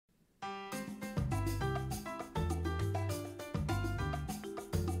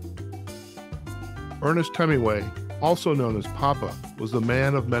Ernest Hemingway, also known as Papa, was a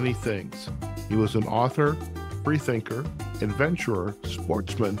man of many things. He was an author, freethinker, adventurer,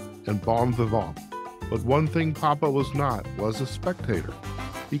 sportsman, and bon vivant. But one thing Papa was not was a spectator.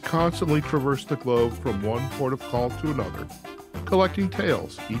 He constantly traversed the globe from one port of call to another, collecting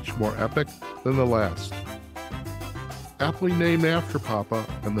tales, each more epic than the last. Aptly named after Papa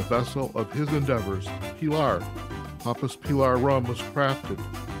and the vessel of his endeavors, Pilar, Papa's Pilar Rum was crafted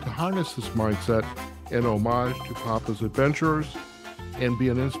to harness this mindset in homage to Papa's adventurers and be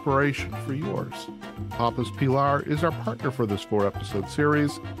an inspiration for yours. Papa's Pilar is our partner for this 4-episode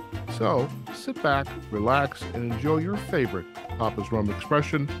series, so sit back, relax, and enjoy your favorite Papa's Rum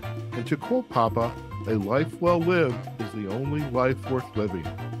expression. And to quote Papa, a life well lived is the only life worth living.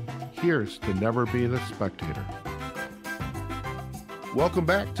 Here's to never being a spectator. Welcome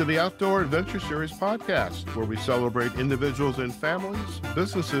back to the Outdoor Adventure Series podcast, where we celebrate individuals and families,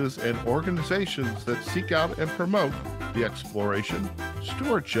 businesses, and organizations that seek out and promote the exploration,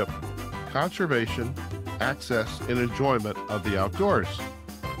 stewardship, conservation, access, and enjoyment of the outdoors.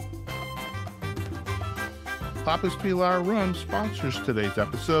 Papa's Pilar Rum sponsors today's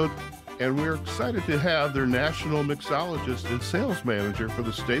episode, and we're excited to have their national mixologist and sales manager for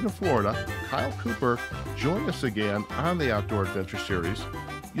the state of Florida, Kyle Cooper, join us again on the Outdoor Adventure Series.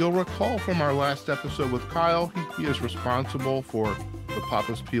 You'll recall from our last episode with Kyle, he is responsible for the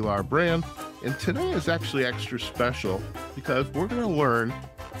Papa's Pilar brand, and today is actually extra special because we're going to learn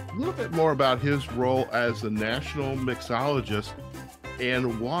a little bit more about his role as the national mixologist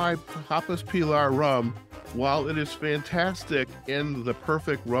and why Papa's Pilar Rum, while it is fantastic in the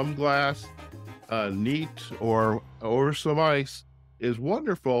perfect rum glass, neat or over some ice, is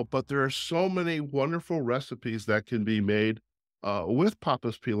wonderful, but there are so many wonderful recipes that can be made with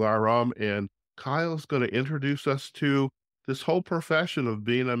Papa's Pilar Rum, and Kyle's going to introduce us to this whole profession of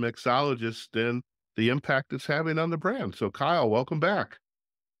being a mixologist and the impact it's having on the brand. So Kyle, welcome back.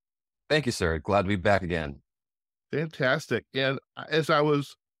 Thank you, sir. Glad to be back again. Fantastic. And as I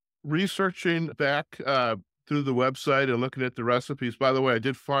was researching back through the website and looking at the recipes, by the way, I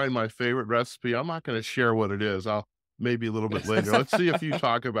did find my favorite recipe. I'm not going to share what it is. I'll maybe a little bit later. Let's see if you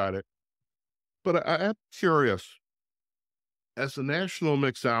talk about it. But I am curious, as a national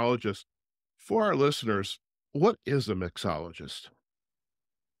mixologist, for our listeners, what is a mixologist?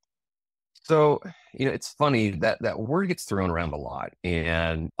 So, it's funny that word gets thrown around a lot,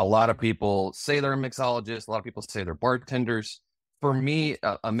 and a lot of people say they're a mixologist. A lot of people say they're bartenders. For me,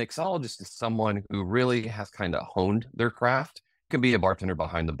 a mixologist is someone who really has kind of honed their craft. It can be a bartender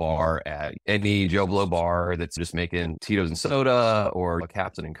behind the bar at any Joe Blow bar that's just making Tito's and soda, or a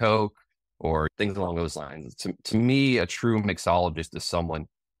Captain and Coke, or things along those lines. To me, a true mixologist is someone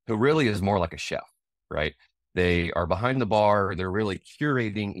who really is more like a chef, right? They are behind the bar. They're really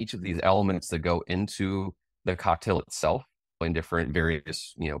curating each of these elements that go into the cocktail itself in different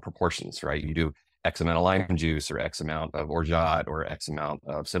various, proportions, right? You do X amount of lime juice, or X amount of orgeat, or X amount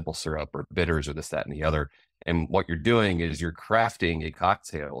of simple syrup, or bitters, or this, that, and the other. And what you're doing is you're crafting a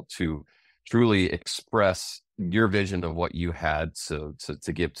cocktail to truly express your vision of what you had to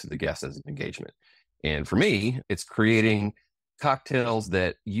give to the guest as an engagement. And for me, it's creating cocktails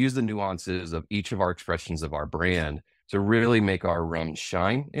that use the nuances of each of our expressions of our brand to really make our rum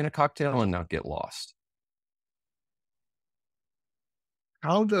shine in a cocktail and not get lost.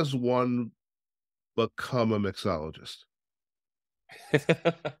 How does one become a mixologist?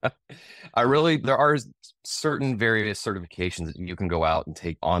 There are certain various certifications that you can go out and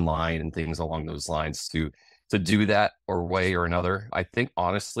take online and things along those lines to do that or way or another. I think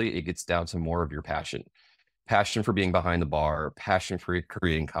honestly, it gets down to more of your passion for being behind the bar, passion for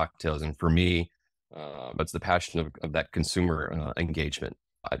creating cocktails. And for me, that's the passion of that consumer engagement.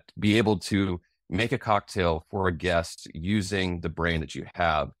 Be able to make a cocktail for a guest using the brand that you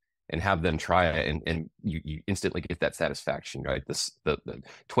have and have them try it, and you instantly get that satisfaction, right? The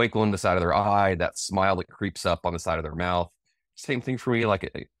twinkle in the side of their eye, that smile that creeps up on the side of their mouth. Same thing for me.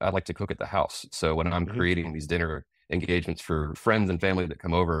 I like to cook at the house. So when I'm creating these dinner engagements for friends and family that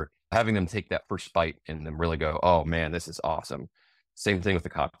come over, having them take that first bite and then really go, oh man, this is awesome. Same thing with the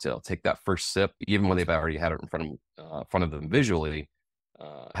cocktail. Take that first sip, even when they've already had it in front of them visually,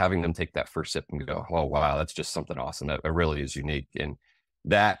 having them take that first sip and go, oh wow, that's just something awesome. That really is unique. And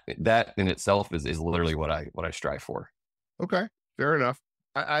that in itself is literally what I strive for. Okay, fair enough.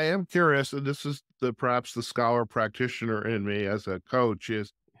 I am curious, and this is perhaps the scholar practitioner in me as a coach,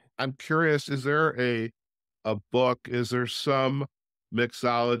 I'm curious, is there a book, is there some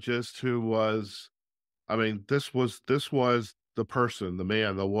mixologist who was, this was the person, the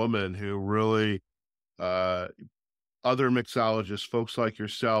man, the woman who really other mixologists, folks like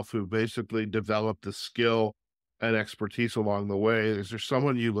yourself, who basically developed the skill and expertise along the way? Is there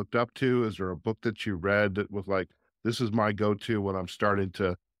someone you looked up to? Is there a book that you read that was like, this is my go-to when I'm starting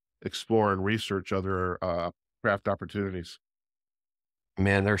to explore and research other craft opportunities?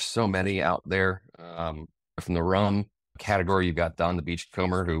 Man, there's so many out there. From the rum category, you've got Don the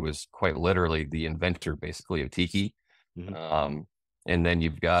Beachcomber, who was quite literally the inventor, basically, of tiki. Mhm. Um, and then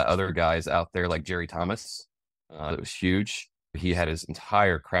you've got other guys out there like Jerry Thomas, that was huge. He had his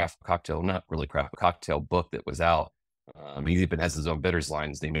entire craft cocktail, not really craft cocktail book that was out. He even has his own bitters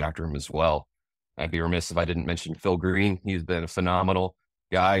lines named after him as well. I'd be remiss if I didn't mention Phil Green. He's been a phenomenal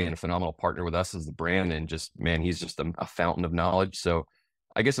guy and a phenomenal partner with us as the brand. And just, man, he's just a fountain of knowledge. So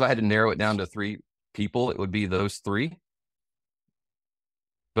I guess if I had to narrow it down to three people, it would be those three.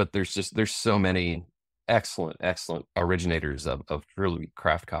 But there's so many excellent originators of truly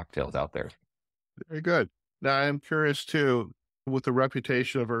craft cocktails out there. Very good. Now, I'm curious too, with the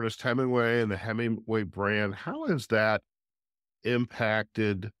reputation of Ernest Hemingway and the Hemingway brand, how has that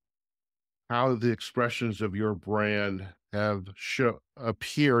impacted how the expressions of your brand have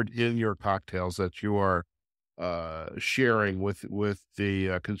appeared in your cocktails that you are sharing with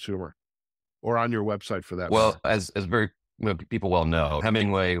the consumer, or on your website for that Well, matter? as very people well know,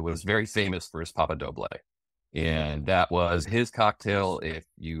 Hemingway was very famous for his Papa Doble, and that was his cocktail. If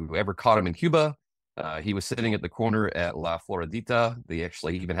you ever caught him in Cuba, he was sitting at the corner at La Floridita. They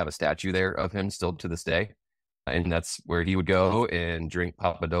actually even have a statue there of him still to this day, and that's where he would go and drink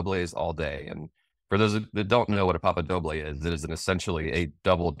Papa Dobles all day. And for those that don't know what a Papa Doble is, it is essentially a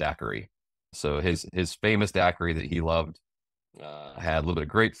double daiquiri. So his famous daiquiri that he loved had a little bit of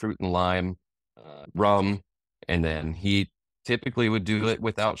grapefruit and lime, rum, and then he typically would do it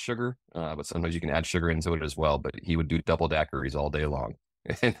without sugar, but sometimes you can add sugar into it as well. But he would do double daiquiris all day long,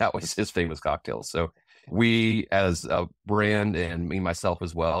 and that was his famous cocktail. So we, as a brand, and me myself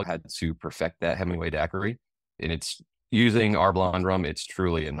as well, had to perfect that Hemingway daiquiri, and it's using our blonde rum. It's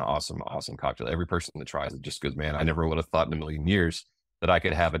truly an awesome cocktail. Every person that tries it just goes, man, I never would have thought in a million years that I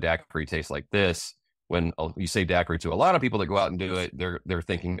could have a daiquiri taste like this. When you say daiquiri to a lot of people that go out and do it, they're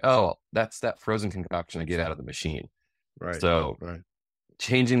thinking, oh, that's that frozen concoction I get out of the machine. Right, So right.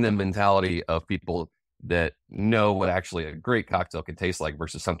 changing the mentality of people that know what actually a great cocktail can taste like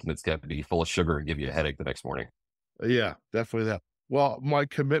versus something that's going to be full of sugar and give you a headache the next morning. Yeah, definitely that. Well, my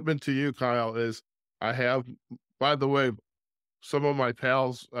commitment to you, Kyle, is I have, by the way, some of my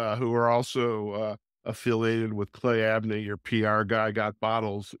pals who are also affiliated with Clay Abney, your PR guy, got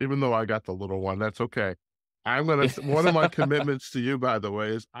bottles, even though I got the little one. That's okay. One of my commitments to you, by the way,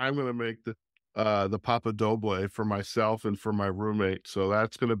 is I'm gonna make the Papa Doble for myself and for my roommate. So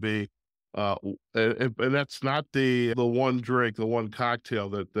that's gonna be and that's not the one drink, the one cocktail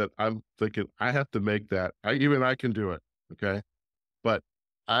that I'm thinking I have to make that. I can do it. Okay. But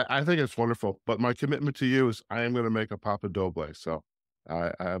I think it's wonderful, but my commitment to you is I am gonna make a Papa Doble, so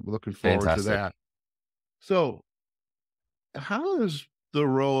I'm looking forward to Fantastic. that. So, how is the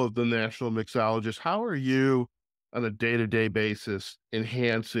role of the national mixologist? How are you, on a day-to-day basis,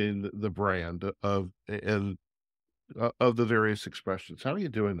 enhancing the brand of the various expressions? How are you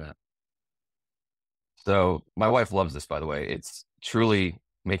doing that? So my wife loves this, by the way. It's truly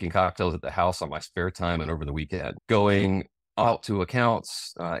making cocktails at the house on my spare time and over the weekend, going out to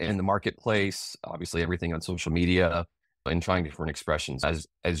accounts in the marketplace, obviously everything on social media, and trying different expressions.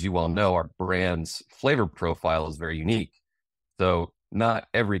 As you well know, our brand's flavor profile is very unique. So not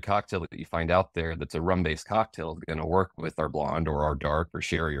every cocktail that you find out there that's a rum-based cocktail is going to work with our blonde or our dark or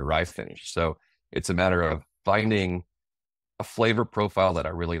sherry or rye finish. So it's a matter of finding a flavor profile that I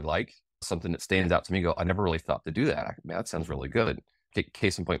really like, something that stands out to me. Go, I never really thought to do that. Man, that sounds really good.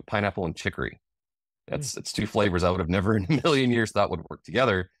 Case in point, pineapple and chicory. Mm, That's two flavors I would have never in a million years thought would work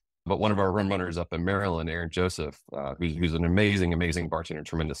together. But one of our rum runners up in Maryland, Aaron Joseph, who's an amazing bartender,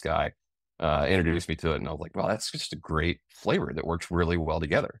 tremendous guy, introduced me to it, and I was like, wow, that's just a great flavor that works really well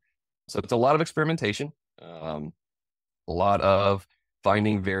together. So it's a lot of experimentation, a lot of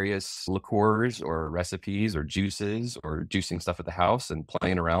finding various liqueurs or recipes or juices or juicing stuff at the house and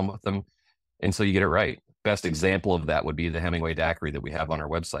playing around with them until you get it right. Best example of that would be the Hemingway daiquiri that we have on our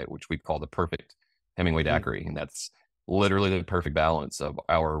website, which we call the perfect Hemingway mm. daiquiri. And that's literally the perfect balance of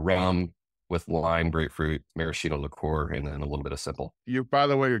our rum with lime, grapefruit, maraschino liqueur, and then a little bit of simple. You, by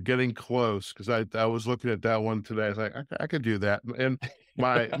the way, you're getting close because I was looking at that one today. I was like, I could do that. And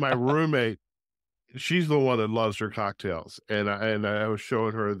my roommate, she's the one that loves her cocktails, and I was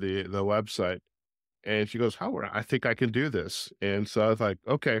showing her the website, and she goes, "Howard, I think I can do this." And so I was like,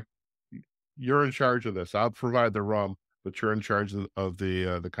 "Okay, you're in charge of this. I'll provide the rum, but you're in charge of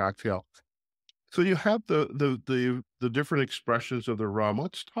the cocktail." So you have the different expressions of the rum.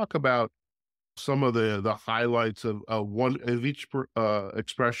 Let's talk about some of the highlights of one of each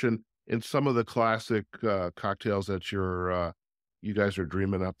expression in some of the classic cocktails that you guys are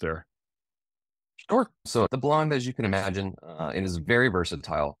dreaming up there. Sure. So the blonde, as you can imagine, it is very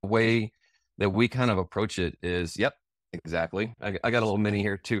versatile. The way that we kind of approach it is, yep, exactly. I got a little mini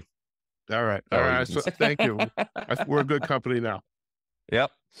here too. All So you right. can So thank you. We're a good company now.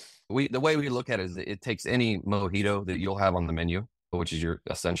 Yep. The way we look at it is that it takes any mojito that you'll have on the menu, which is your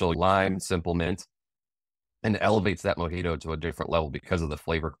essential lime, simple mint, and elevates that mojito to a different level because of the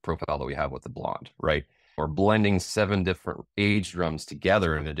flavor profile that we have with the blonde, right? We're blending 7 different aged rums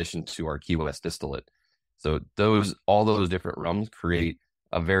together in addition to our Key West distillate. So all those different rums create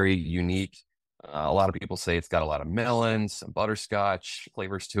a very unique. A lot of people say it's got a lot of melons, some butterscotch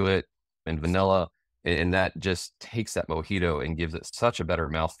flavors to it, and vanilla, and that just takes that mojito and gives it such a better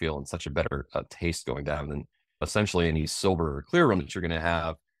mouthfeel and such a better taste going down than essentially any silver or clear rum that you're going to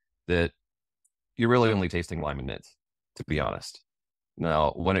have. That you're really only tasting lime and mint, to be honest.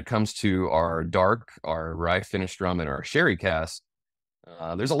 Now, when it comes to our dark, our rye finished rum, and our sherry cask,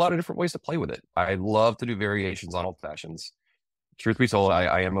 there's a lot of different ways to play with it. I love to do variations on old fashions. Truth be told,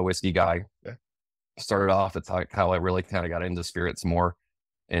 I am a whiskey guy. Yeah. Started off, that's how I really kind of got into spirits more.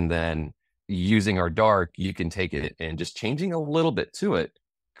 And then using our dark, you can take it and just changing a little bit to it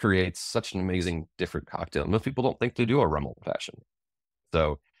creates such an amazing different cocktail. Most people don't think to do a rum old fashioned.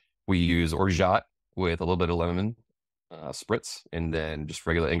 So we use orgeat with a little bit of lemon spritz and then just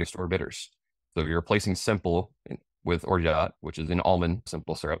regular Angostura bitters. So if you're replacing simple with orgeat, which is an almond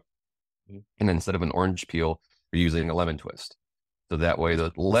simple syrup, and then instead of an orange peel, you're using a lemon twist. So that way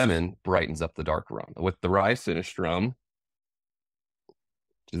the lemon brightens up the dark rum. With the rye finished rum,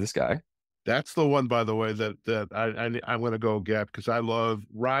 which is this guy. That's the one, by the way, that I'm going to go get because I love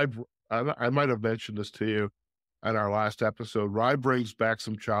rye. I might have mentioned this to you in our last episode. Rye brings back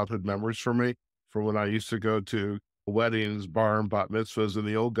some childhood memories for me from when I used to go to weddings, bar and bat mitzvahs, and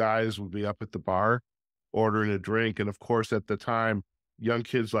the old guys would be up at the bar ordering a drink. And of course, at the time, young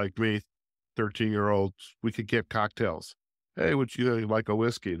kids like me, 13-year-olds, we could get cocktails. Hey, would you like a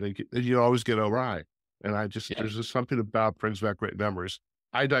whiskey? You always get a rye. And there's just something about brings back great memories.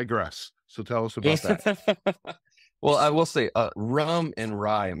 I digress. So tell us about that. Well, I will say, rum and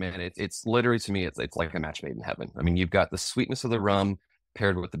rye, man, it's literally, to me, it's like a match made in heaven. I mean, you've got the sweetness of the rum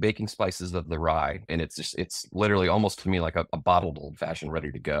paired with the baking spices of the rye, and it's literally almost to me like a bottled old fashioned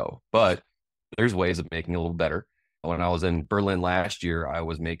ready to go. But there's ways of making it a little better. When I was in Berlin last year, I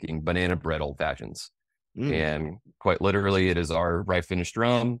was making banana bread old fashions. And quite literally, it is our rye finished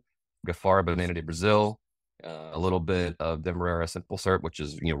rum, Gafara Banana de Brazil, a little bit of Demerara simple syrup, which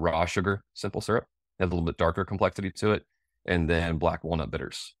is raw sugar simple syrup, has a little bit darker complexity to it, and then black walnut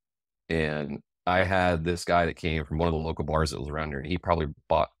bitters. And I had this guy that came from one of the local bars that was around here, and he probably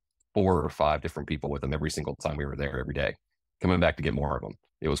bought 4 or 5 different people with him every single time we were there every day, coming back to get more of them.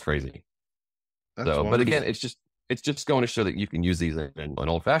 It was crazy. But again, it's just going to show that you can use these in an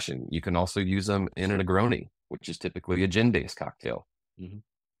old fashioned. You can also use them in a Negroni, which is typically a gin based cocktail.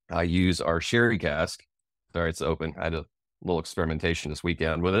 I use our sherry cask. Sorry, it's open. I had a little experimentation this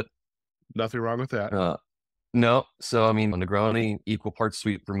weekend with it. Nothing wrong with that. No. So, I mean, a Negroni, equal parts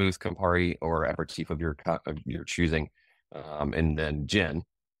sweet vermouth, Campari, or aperitif of your choosing, and then gin.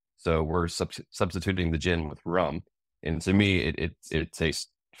 So we're substituting the gin with rum. And to me, it tastes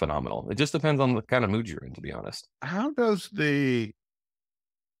phenomenal. It just depends on the kind of mood you're in, to be honest. How does the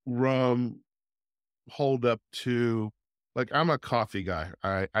rum hold up to, like, I'm a coffee guy,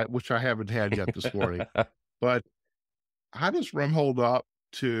 which I haven't had yet this morning, but how does rum hold up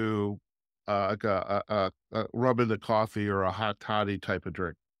to like a rum in the coffee or a hot toddy type of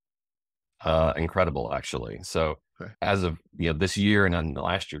drink? Incredible, actually. So as of this year and then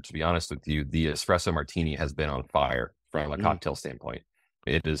last year, to be honest with you, the espresso martini has been on fire from a cocktail standpoint.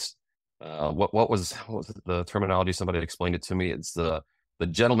 It is what was the terminology? Somebody explained it to me. It's the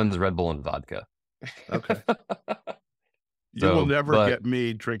gentleman's Red Bull and vodka. Okay. You will never get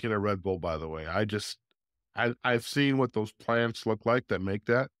me drinking a Red Bull, by the way. I've seen what those plants look like that make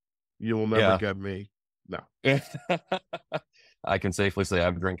that. You will never get me. No. I can safely say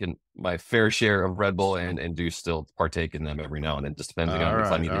I've drinking my fair share of Red Bull and do still partake in them every now and then. Just depends on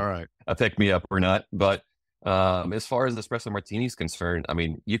if I need to pick me up or not. But as far as the espresso martini is concerned, I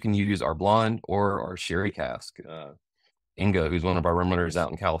mean, you can use our blonde or our sherry cask. Inga, who's one of our rum runners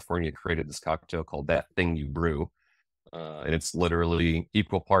out in California, created this cocktail called That Thing You Brew. And it's literally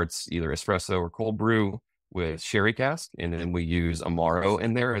equal parts either espresso or cold brew with sherry cask. And then we use Amaro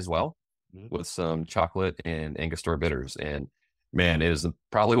in there as well with some chocolate and Angostura bitters. And Man, it is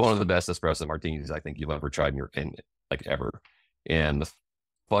probably one of the best espresso martinis I think you've ever tried in like ever. And the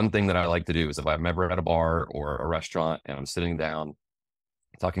fun thing that I like to do is if I'm ever at a bar or a restaurant and I'm sitting down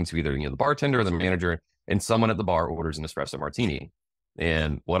talking to either the bartender or the manager, and someone at the bar orders an espresso martini.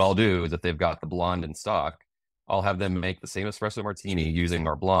 And what I'll do is if they've got the blonde in stock, I'll have them make the same espresso martini using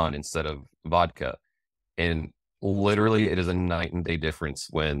our blonde instead of vodka. And literally, it is a night and day difference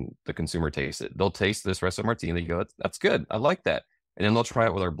when the consumer tastes it. They'll taste the espresso martini and they go, that's good. I like that. And then they'll try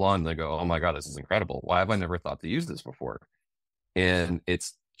it with our blonde and they go, oh my God, this is incredible. Why have I never thought to use this before? And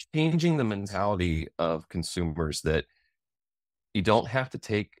it's changing the mentality of consumers that you don't have to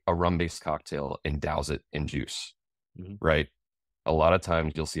take a rum-based cocktail and douse it in juice, right? A lot of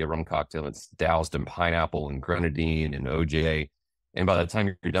times you'll see a rum cocktail that's doused in pineapple and grenadine and OJ. And by the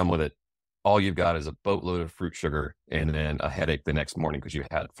time you're done with it, all you've got is a boatload of fruit sugar and then a headache the next morning because you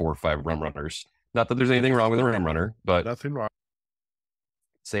had 4 or 5 rum runners. Not that there's anything wrong with a rum runner, but Nothing wrong.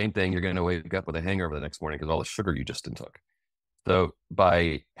 same thing. You're going to wake up with a hangover the next morning because all the sugar you just took. So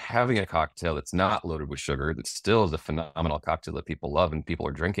by having a cocktail that's not loaded with sugar, that still is a phenomenal cocktail that people love and people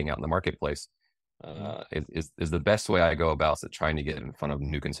are drinking out in the marketplace, is the best way I go about it, trying to get in front of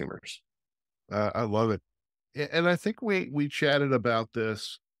new consumers. I love it. And I think we chatted about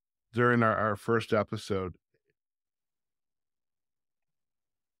this during our first episode.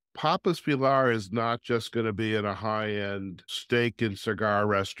 Papa's Pilar is not just going to be in a high-end steak and cigar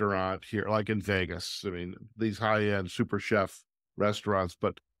restaurant here, like in Vegas. I mean, these high-end super chef restaurants,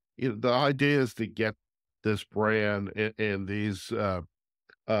 but the idea is to get this brand and these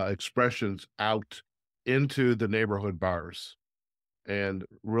expressions out into the neighborhood bars and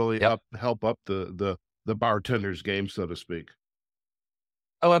really Yep. help up the bartender's game, so to speak.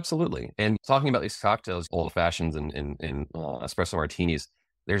 Oh, absolutely. And talking about these cocktails, old fashions and espresso martinis,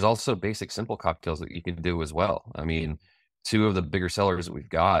 there's also basic simple cocktails that you can do as well. I mean, 2 of the bigger sellers that we've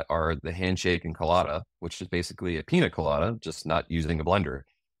got are the handshake and colada, which is basically a pina colada, just not using a blender,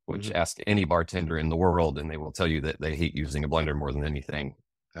 which ask any bartender in the world, and they will tell you that they hate using a blender more than anything,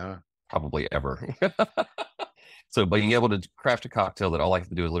 probably ever. So being able to craft a cocktail that all I have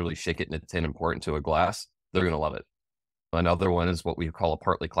to do is literally shake it in a tin and pour it into a glass, they're going to love it. Another one is what we call a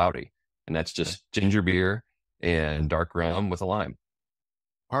partly cloudy, and that's just ginger beer and dark rum with a lime.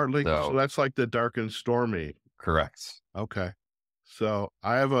 Partly, so that's like the dark and stormy. Correct. Okay. So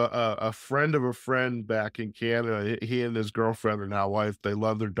I have a friend of a friend back in Canada. He and his girlfriend are now wife. They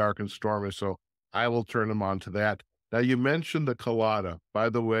love their dark and stormy, so I will turn them on to that. Now, you mentioned the colada. By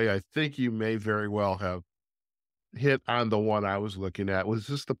the way, I think you may very well have hit on the one I was looking at. Was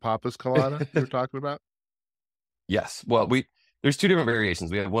this the Papa's colada you were talking about? Yes. Well, there's 2 different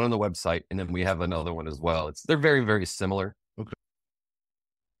variations. We have one on the website, and then we have another one as well. They're very, very similar. Okay.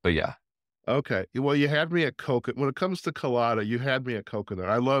 But yeah. Okay. Well, you had me at coconut. When it comes to colada, you had me at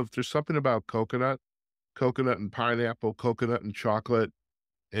coconut. There's something about coconut and pineapple, coconut and chocolate.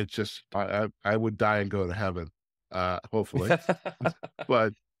 It's just, I would die and go to heaven, hopefully.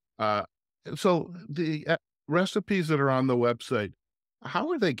 But, so the recipes that are on the website, how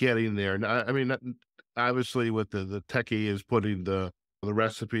are they getting there? Now, I mean, obviously with the techie is putting the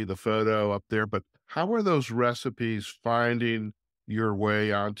recipe, the photo up there, but how are those recipes finding your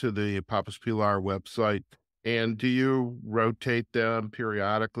way onto the Papa's Pilar website? And do you rotate them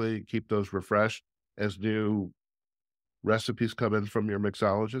periodically, keep those refreshed as new recipes come in from your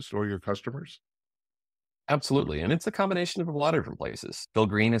mixologist or your customers? Absolutely. And it's a combination of a lot of different places. Phil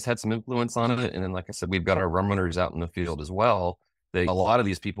Green has had some influence on it. And then, like I said, we've got our rum runners out in the field as well. A lot of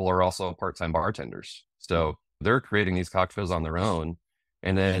these people are also part-time bartenders. So they're creating these cocktails on their own.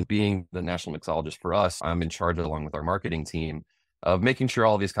 And then being the national mixologist for us, I'm in charge along with our marketing team of making sure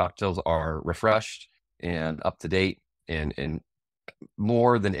all of these cocktails are refreshed and up to date and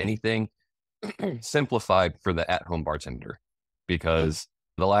more than anything, simplified for the at-home bartender. Because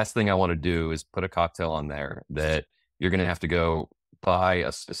the last thing I want to do is put a cocktail on there that you're going to have to go buy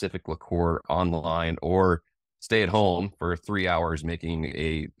a specific liqueur online or stay at home for 3 hours making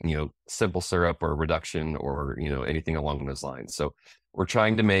a simple syrup or reduction or anything along those lines. So we're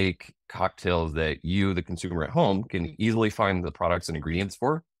trying to make cocktails that you, the consumer at home, can easily find the products and ingredients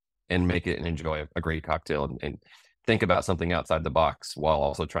for and make it and enjoy a great cocktail and think about something outside the box while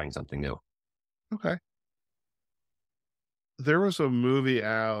also trying something new. Okay. There was a movie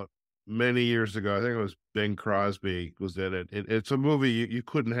out many years ago. I think it was Bing Crosby was in it. It's a movie you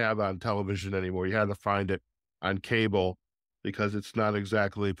couldn't have on television anymore. You had to find it on cable because it's not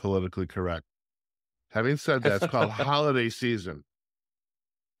exactly politically correct. Having said that, it's called Holiday Season.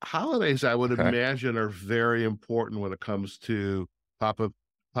 Holidays, I would imagine, are very important when it comes to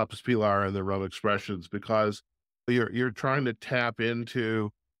Papa's Pilar and the Rum Expressions because You're trying to tap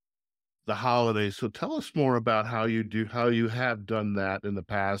into the holidays. So tell us more about how you have done that in the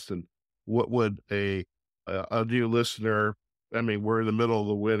past, and what would a new listener. I mean, we're in the middle of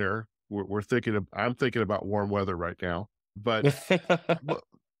the winter. We're thinking of. I'm thinking about warm weather right now, but what,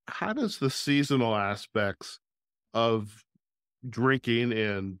 how does the seasonal aspects of drinking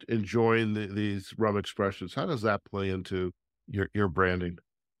and enjoying these rum expressions, how does that play into your branding?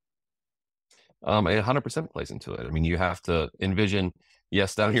 It 100% plays into it. I mean, you have to envision,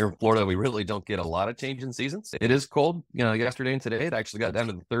 yes, down here in Florida, we really don't get a lot of change in seasons. It is cold, yesterday and today. It actually got down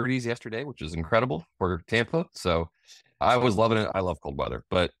to the 30s yesterday, which is incredible for Tampa. So I was loving it. I love cold weather.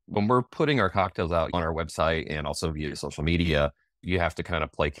 But when we're putting our cocktails out on our website and also via social media, you have to kind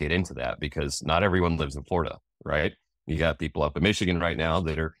of placate into that because not everyone lives in Florida, right? You got people up in Michigan right now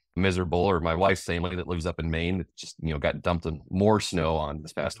that are miserable, or my wife's family that lives up in Maine that just, got dumped in more snow on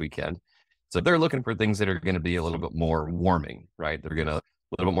this past weekend. So they're looking for things that are going to be a little bit more warming, right? They're going to a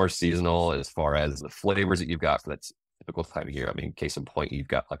little bit more seasonal as far as the flavors that you've got for that typical time of year. I mean, case in point, you've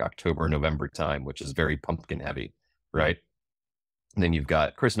got like October, November time, which is very pumpkin heavy, right? And then you've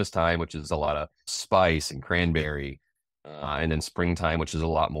got Christmas time, which is a lot of spice and cranberry. And then springtime, which is a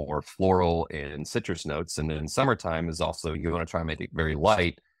lot more floral and citrus notes. And then summertime is also, you want to try and make it very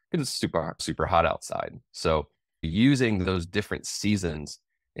light because it's super, super hot outside. So using those different seasons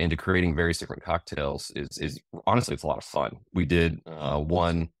into creating various different cocktails is honestly, it's a lot of fun. We did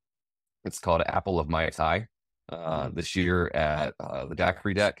one, it's called Apple of Mai Tai this year at the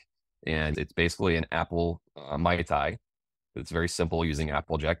Daiquiri Deck. And it's basically an apple Mai Tai. It's very simple using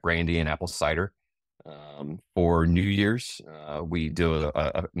Applejack brandy and apple cider. For New Year's, we do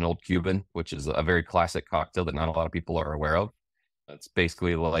an old Cuban, which is a very classic cocktail that not a lot of people are aware of. It's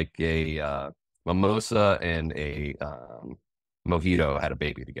basically like a mimosa and a mojito had a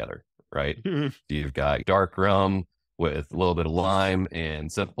baby together, right? So you've got dark rum with a little bit of lime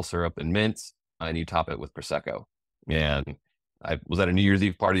and simple syrup and mint, and you top it with Prosecco. And I was at a New Year's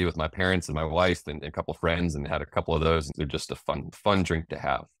Eve party with my parents and my wife and a couple of friends and had a couple of those. They're just a fun drink to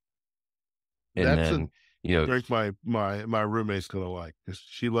have. And That's a then, you know, drink my roommate's gonna like, 'cause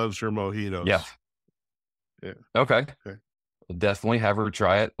she loves her yeah, mojitos. Yeah. okay. Okay. We'll definitely have her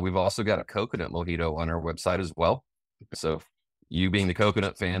try it. We've also got a coconut mojito on our website as well. So you being the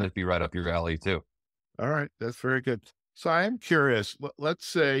coconut fan, it'd be right up your alley too. All right. That's very good. So I am curious. Let's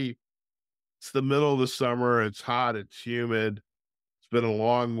say it's the middle of the summer. It's hot. It's humid. It's been a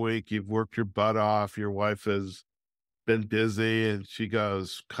long week. You've worked your butt off. Your wife has been busy, and she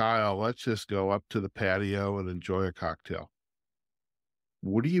goes, "Kyle, let's just go up to the patio and enjoy a cocktail."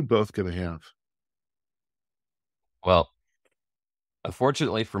 What are you both going to have? Well,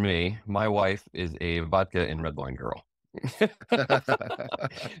 unfortunately for me, my wife is a vodka and red wine girl.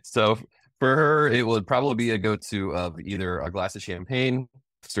 So for her, it would probably be a go-to of either a glass of champagne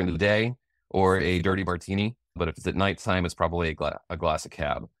during the day or a dirty martini. But if it's at nighttime, it's probably a glass of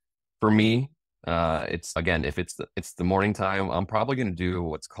cab. For me, it's again, if it's the morning time, I'm probably going to do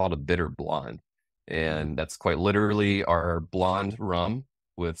what's called a bitter blonde, and that's quite literally our blonde rum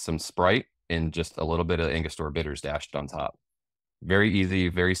with some Sprite and just a little bit of Angostura bitters dashed on top. Very easy,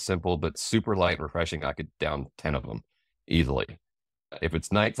 very simple, but super light, refreshing. I could down 10 of them easily. If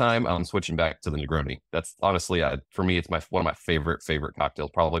it's nighttime, I'm switching back to the Negroni. That's honestly, for me, it's one of my favorite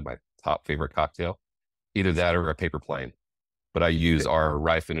cocktails, probably my top favorite cocktail. Either that or a paper plane. But I use our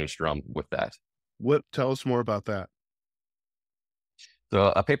rye finished rum with that. What? Tell us more about that.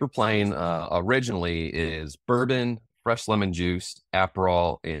 So a paper plane originally is bourbon, fresh lemon juice,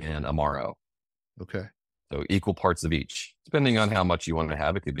 Aperol, and Amaro. Okay. So equal parts of each, depending on how much you want to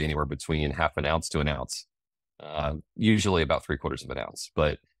have. It could be anywhere between half an ounce to an ounce, usually about 3/4 of an ounce.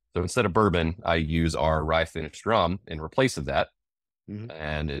 But so instead of bourbon, I use our rye finished rum in replace of that. Mhm.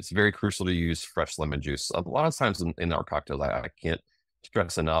 And it's very crucial to use fresh lemon juice. A lot of times in our cocktails, I can't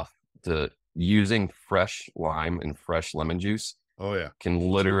stress enough to using fresh lime and fresh lemon juice Oh yeah. can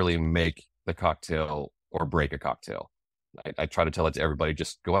literally make the cocktail or break a cocktail. I try to tell it to everybody,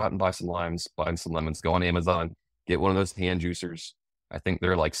 just go out and buy some limes, buy some lemons, go on Amazon, get one of those hand juicers. I think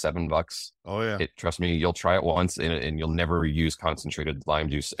they're like $7. Oh yeah. Trust me, you'll try it once and you'll never use concentrated lime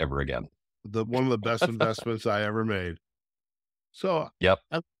juice ever again. The one of the best investments I ever made. So Yep.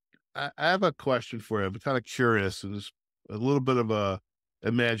 I, I have a question for you. I'm kind of curious, and it's a little bit of a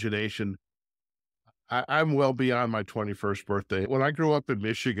imagination. I'm well beyond my 21st birthday. When I grew up in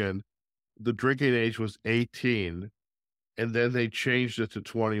Michigan, the drinking age was 18, and then they changed it to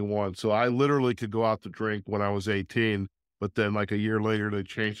 21. So I literally could go out to drink when I was 18, but then like a year later they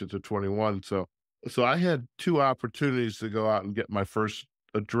changed it to 21. So I had two opportunities to go out and get my first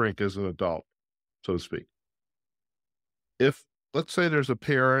drink as an adult, so to speak. if let's say there's a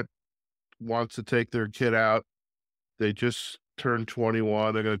parent wants to take their kid out, they just turned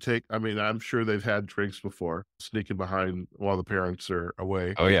 21, they're going to take, I mean, I'm sure they've had drinks before, sneaking behind while the parents are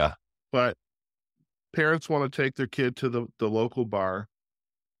away, Oh yeah. but parents want to take their kid to the local bar.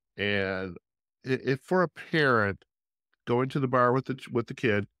 And if for a parent going to the bar with the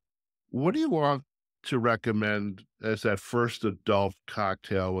kid, what do you want to recommend as that first adult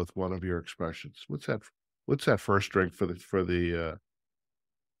cocktail with one of your expressions? What's that first drink for the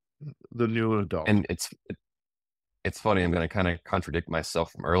new adult? And it's funny, I'm going to kind of contradict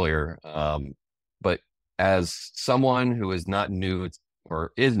myself from earlier. But as someone who is not new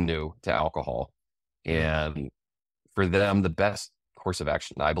or is new to alcohol, Yeah. and for them, the best course of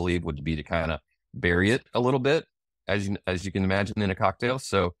action, I believe, would be to kind of bury it a little bit, as you can imagine in a cocktail.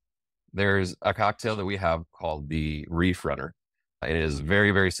 So there's a cocktail that we have called the Reef Runner. It is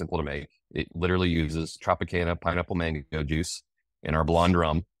very, very simple to make. It literally uses Tropicana pineapple mango juice and our blonde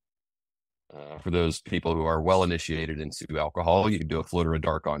rum. For those people who are well initiated into alcohol, you can do a floater of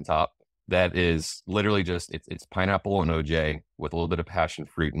dark on top. That is literally just it's pineapple and OJ with a little bit of passion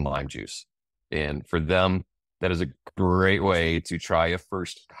fruit and lime juice. And for them, that is a great way to try a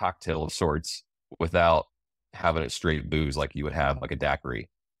first cocktail of sorts without having it straight booze like you would have like a daiquiri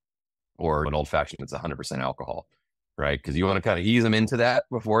or an old fashioned that's 100% alcohol, right? Because you want to kind of ease them into that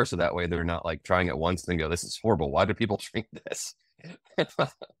before, so that way they're not like trying it once and go, "This is horrible. Why do people drink this?"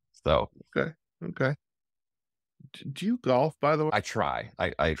 So Okay. Okay. Do you golf, by the way? I try.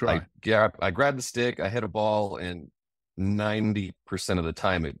 Try. I grab the stick, I hit a ball, and 90% of the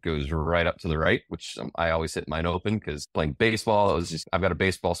time it goes right up to the right, which I always hit mine open because playing baseball, it was just I've got a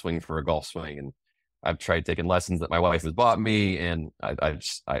baseball swing for a golf swing, and I've tried taking lessons that my wife has bought me, and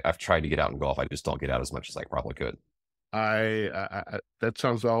I've tried to get out and golf. I just don't get out as much as I probably could. I that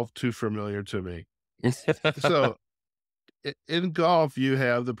sounds all too familiar to me. So in golf, you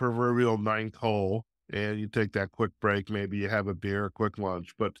have the proverbial ninth hole, and you take that quick break. Maybe you have a beer, a quick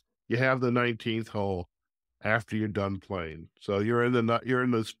lunch, but you have the 19th hole after you're done playing. So you're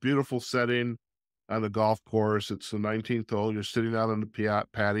in this beautiful setting on the golf course. It's the 19th hole. You're sitting out on the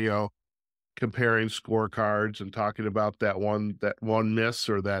patio, comparing scorecards and talking about that one miss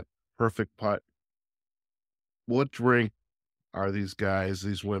or that perfect putt. What drink are these guys,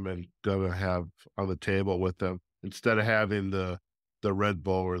 these women, gonna have on the table with them instead of having the Red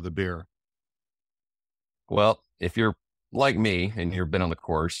Bull or the beer? Well, if you're like me and you've been on the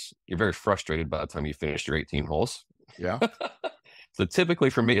course, you're very frustrated by the time you finish your 18 holes. Yeah. So typically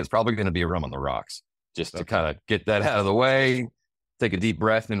for me, it's probably going to be a rum on the rocks, just to Okay. kind of get that out of the way, take a deep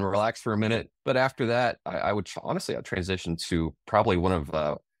breath and relax for a minute. But after that, I would honestly, I'd transition to probably one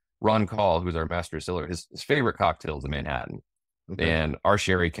of Ron Call, who's our master distiller. His favorite cocktail is the Manhattan. Okay. And our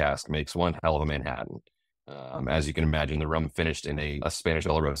sherry cask makes one hell of a Manhattan. As you can imagine, the rum finished in a Spanish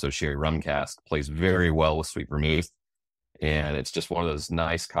Oloroso sherry rum cask plays very well with sweet vermouth. And it's just one of those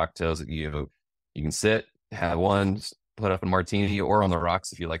nice cocktails that you can sit, have one, put up a martini or on the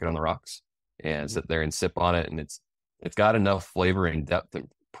rocks if you like it on the rocks, and sit there and sip on it. And it's got enough flavor and depth and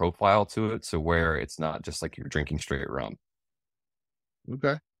profile to it, so where it's not just like you're drinking straight rum.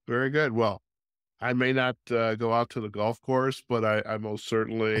 Okay. Very good. Well, I may not go out to the golf course, but I most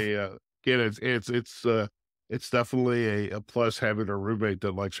certainly again it's definitely a plus having a roommate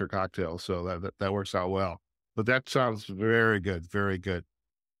that likes her cocktail, so that works out well. But that sounds very good, very good.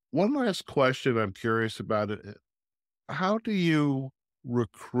 One last question I'm curious about it. How do you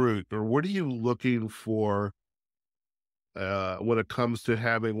recruit, or what are you looking for when it comes to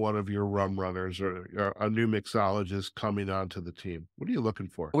having one of your rum runners or a new mixologist coming onto the team? What are you looking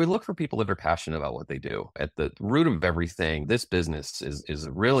for? We look for people that are passionate about what they do. At the root of everything, this business is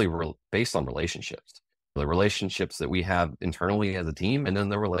really based on relationships. The relationships that we have internally as a team, and then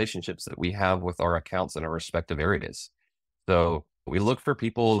the relationships that we have with our accounts in our respective areas. So we look for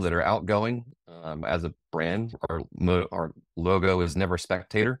people that are outgoing. As a brand, our logo is never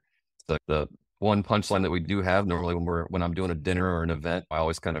spectator. So the one punchline that we do have normally when I'm doing a dinner or an event, I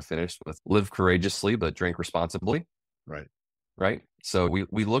always kind of finish with "Live courageously, but drink responsibly." Right. Right. So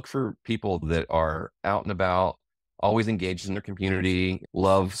we look for people that are out and about, always engaged in their community,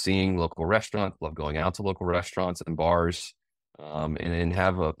 love seeing local restaurants, love going out to local restaurants and bars, and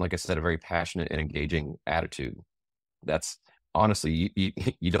have like I said, a very passionate and engaging attitude. That's honestly,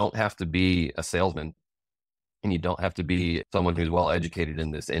 you don't have to be a salesman, and you don't have to be someone who's well educated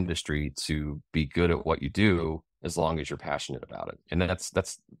in this industry to be good at what you do, as long as you're passionate about it. And that's the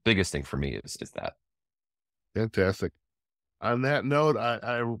biggest thing for me is that. Fantastic. On that note,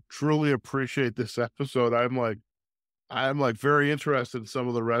 I truly appreciate this episode. I'm like very interested in some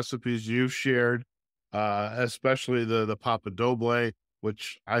of the recipes you've shared. especially the Papa Doble,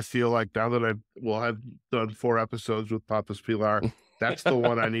 which I feel like now that I've done 4 episodes with Papa's Pilar, that's the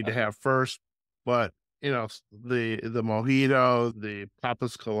one I need to have first. But the mojito, the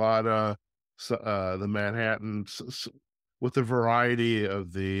Papa's Colada, the Manhattan, with the variety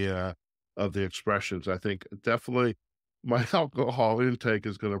of the expressions, I think definitely my alcohol intake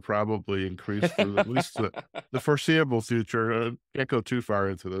is going to probably increase for at least the foreseeable future. Can't go too far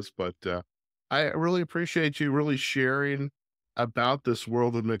into this, but I really appreciate you really sharing about this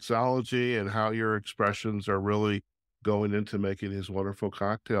world of mixology and how your expressions are really going into making these wonderful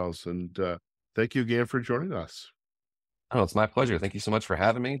cocktails. And thank you again for joining us. Oh, it's my pleasure. Thank you so much for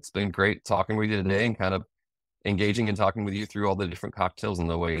having me. It's been great talking with you today and kind of engaging and talking with you through all the different cocktails and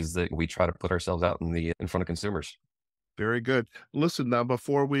the ways that we try to put ourselves out in front of consumers. Very good. Listen, now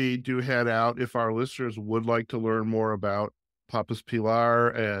before we do head out, if our listeners would like to learn more about Papa's Pilar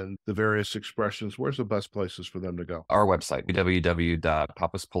and the various expressions, where's the best places for them to go? Our website,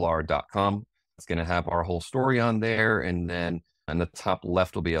 www.papaspilar.com. It's going to have our whole story on there. And then on the top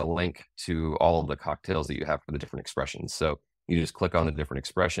left will be a link to all of the cocktails that you have for the different expressions. So you just click on the different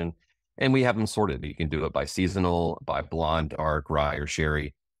expression and we have them sorted. You can do it by seasonal, by blonde, dark, rye, or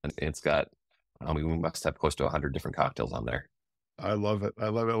sherry. And it's got, I mean, we must have close to 100 different cocktails on there. I love it. I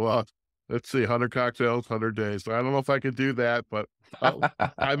love it. Well, let's see, 100 cocktails, 100 days. I don't know if I can do that, but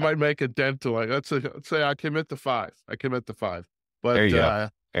I might make a dent to, like, let's say I commit to 5. I commit to 5. But There you go.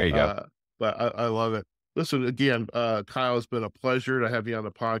 There you go. But I love it. Listen, again, Kyle, it's been a pleasure to have you on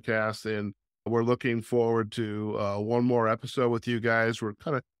the podcast, and we're looking forward to one more episode with you guys. We're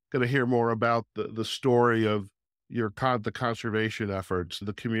kind of going to hear more about the story of the conservation efforts,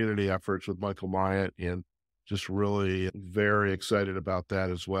 the community efforts with Michael Myatt, and just really very excited about that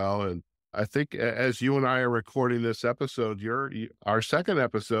as well. And I think as you and I are recording this episode, our second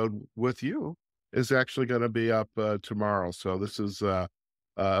episode with you is actually going to be up tomorrow. So this is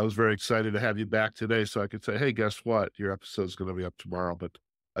I was very excited to have you back today, so I could say, hey, guess what? Your episode is going to be up tomorrow. But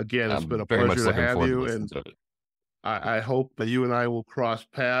again, it's been a very much pleasure to looking have forward to you, listening and to it. I hope that you and I will cross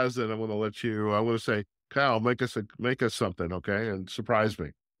paths. And I'm going to let you. I'm going to say, Kyle, make us something, okay, and surprise me.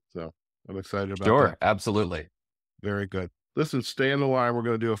 So I'm excited about Sure, that. absolutely. Very good. Listen, stay in the line. We're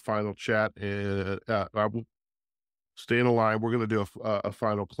going to do a final chat. Stay in the line. We're going to do a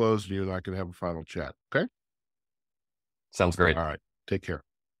final close, and you and I can have a final chat. Okay. Sounds great. All right. Take care.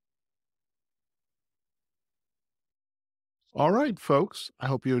 All right, folks. I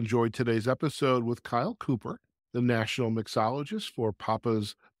hope you enjoyed today's episode with Kyle Cooper, the national mixologist for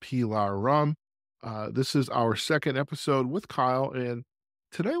Papa's Pilar Rum. This is our second episode with Kyle, and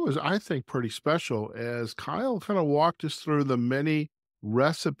today was, I think, pretty special as Kyle kind of walked us through the many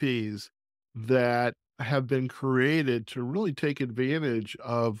recipes that have been created to really take advantage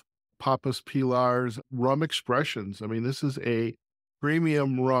of Papa's Pilar's rum expressions. I mean, this is a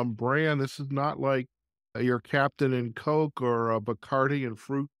premium rum brand. This is not like your Captain and Coke or a Bacardi and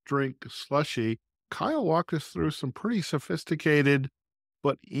fruit drink slushy. Kyle walked us through some pretty sophisticated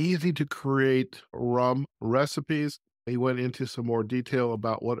but easy to create rum recipes. He went into some more detail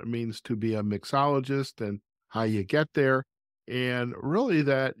about what it means to be a mixologist and how you get there. And really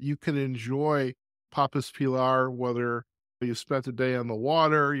that you can enjoy Papa's Pilar, whether you spent a day on the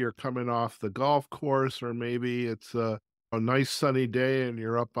water, you're coming off the golf course, or maybe it's a nice sunny day and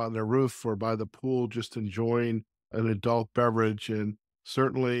you're up on the roof or by the pool just enjoying an adult beverage. And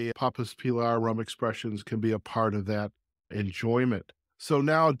certainly Papa's Pilar Rum Expressions can be a part of that enjoyment. So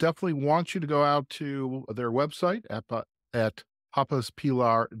now definitely want you to go out to their website at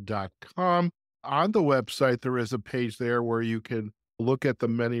papaspilar.com. On the website, there is a page there where you can look at the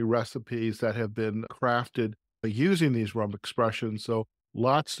many recipes that have been crafted using these rum expressions. So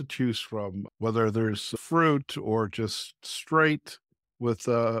lots to choose from, whether there's fruit or just straight with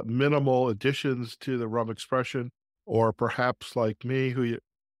minimal additions to the rum expression, or perhaps like me,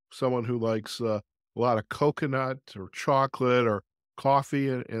 someone who likes a lot of coconut or chocolate or coffee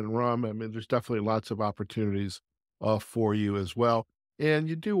and rum. I mean, there's definitely lots of opportunities for you as well. And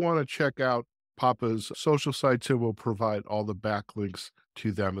you do want to check out Papa's social sites, and we'll provide all the backlinks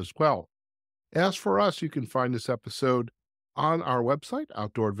to them as well. As for us, you can find this episode on our website,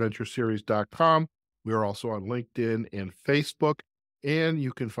 outdooradventureseries.com. We are also on LinkedIn and Facebook, and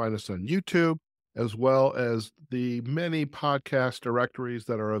you can find us on YouTube, as well as the many podcast directories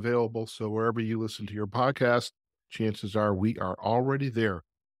that are available. So wherever you listen to your podcast, chances are we are already there.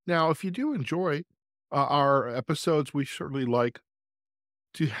 Now, if you do enjoy our episodes, we certainly like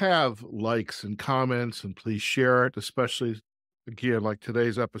to have likes and comments, and please share it, especially, again, like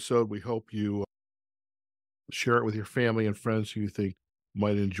today's episode. We hope you share it with your family and friends who you think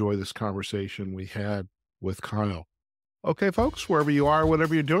might enjoy this conversation we had with Kyle. Okay, folks, wherever you are,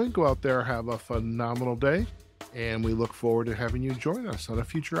 whatever you're doing, go out there, have a phenomenal day. And we look forward to having you join us on a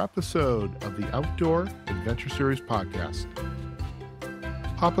future episode of the Outdoor Adventure Series podcast.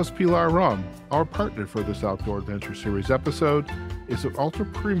 Papa's Pilar Rum, our partner for this Outdoor Adventure Series episode, is an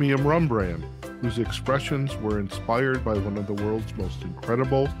ultra-premium rum brand whose expressions were inspired by one of the world's most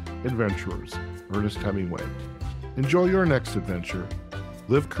incredible adventurers, Ernest Hemingway. Enjoy your next adventure.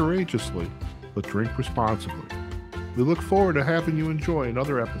 Live courageously, but drink responsibly. We look forward to having you enjoy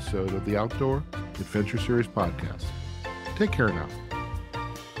another episode of the Outdoor Adventure Series podcast. Take care now.